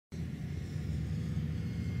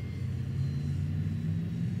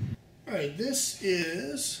Alright, this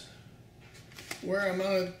is where I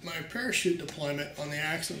mounted my parachute deployment on the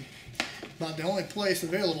Axon. About the only place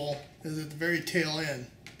available is at the very tail end.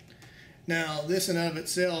 Now, this in and of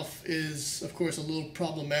itself is, of course, a little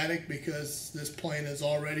problematic because this plane is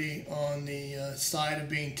already on the side of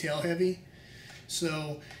being tail heavy.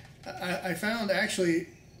 So I found actually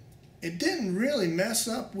it didn't really mess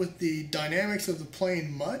up with the dynamics of the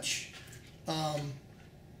plane much.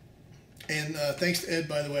 Thanks to Ed,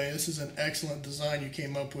 by the way, this is an excellent design you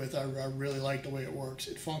came up with. I really like the way it works.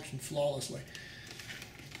 It functioned flawlessly.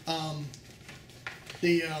 But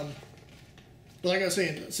like I was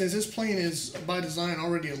saying, since this plane is by design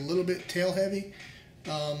already a little bit tail heavy,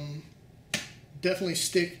 definitely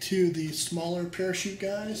stick to the smaller parachute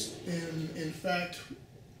guys. And in fact,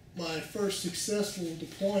 my first successful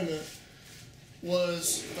deployment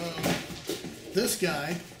was this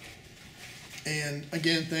guy. And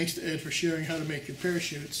again, thanks to Ed for sharing how to make your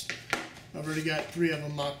parachutes. I've already got 3 of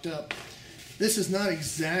them mocked up. This is not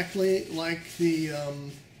exactly like the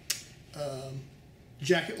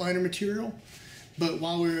jacket liner material, but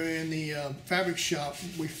while we were in the fabric shop,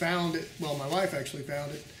 we found it. Well, my wife actually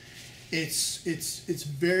found it. It's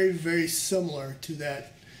very, very similar to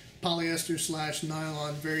that polyester /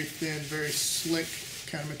 nylon, very thin, very slick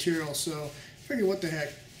kind of material. So I figured, what the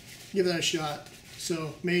heck, give that a shot.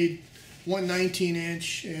 So made one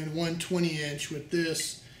 19-inch and one 20-inch with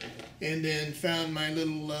this, and then found my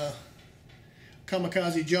little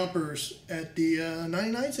kamikaze jumpers at the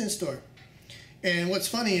 99-cent store. And what's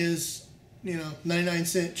funny is, you know,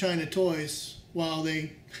 99-cent China toys, while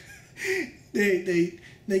they they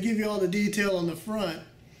give you all the detail on the front,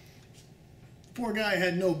 poor guy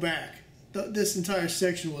had no back. This entire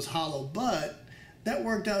section was hollow, but that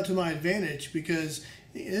worked out to my advantage because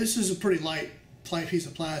this is a pretty light piece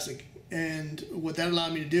of plastic. And what that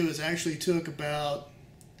allowed me to do is I actually took about,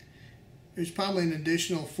 there's probably an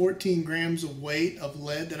additional 14 grams of weight of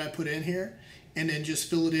lead that I put in here, and then just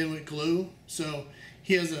fill it in with glue. So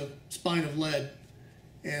he has a spine of lead,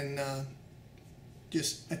 and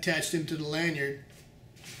just attached him to the lanyard.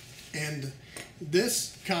 And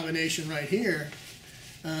this combination right here,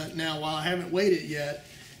 now while I haven't weighed it yet,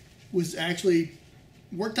 was actually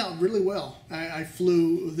worked out really well. I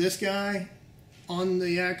flew this guy on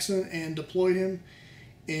the Axon and deployed him,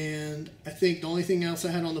 and I think the only thing else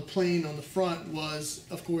I had on the plane on the front was,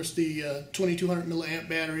 of course, the 2200 milliamp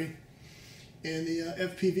battery and the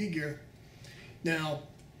FPV gear. Now,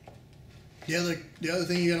 the other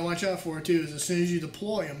thing you got to watch out for too is as soon as you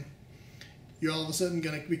deploy them, you're all of a sudden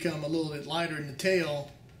going to become a little bit lighter in the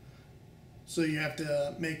tail, so you have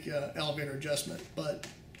to make an elevator adjustment. But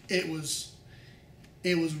it was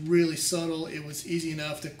really subtle. It was easy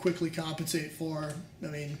enough to quickly compensate for. I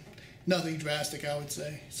mean, nothing drastic, I would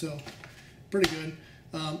say. So, pretty good.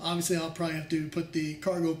 Obviously, I'll probably have to put the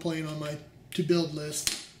cargo plane on my to-build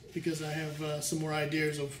list because I have some more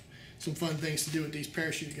ideas of some fun things to do with these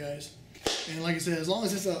parachute guys. And like I said, as long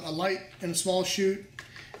as it's a light and a small chute,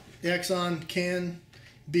 the Axon can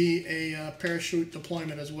be a parachute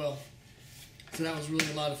deployment as well. So that was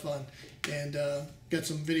really a lot of fun. And got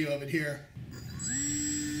some video of it here.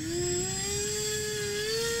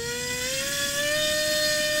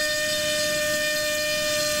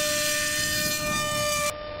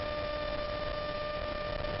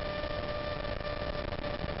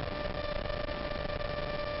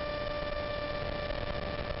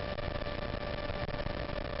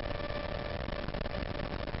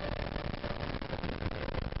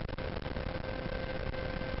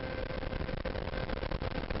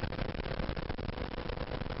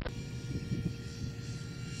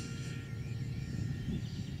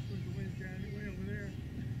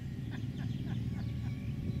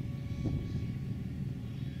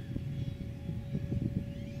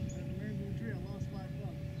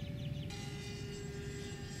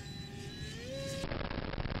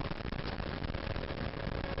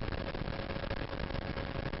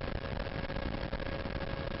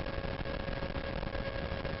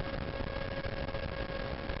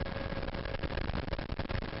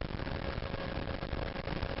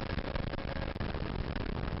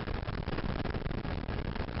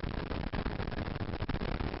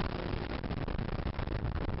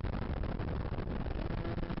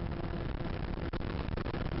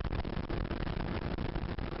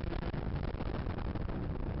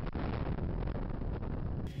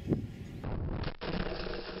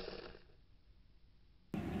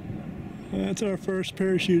 That's our first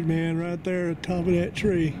parachute man right there at the top of that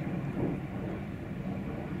tree.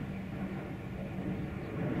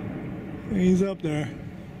 He's up there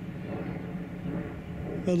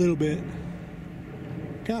a little bit,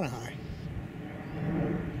 kind of high.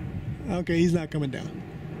 Okay, he's not coming down.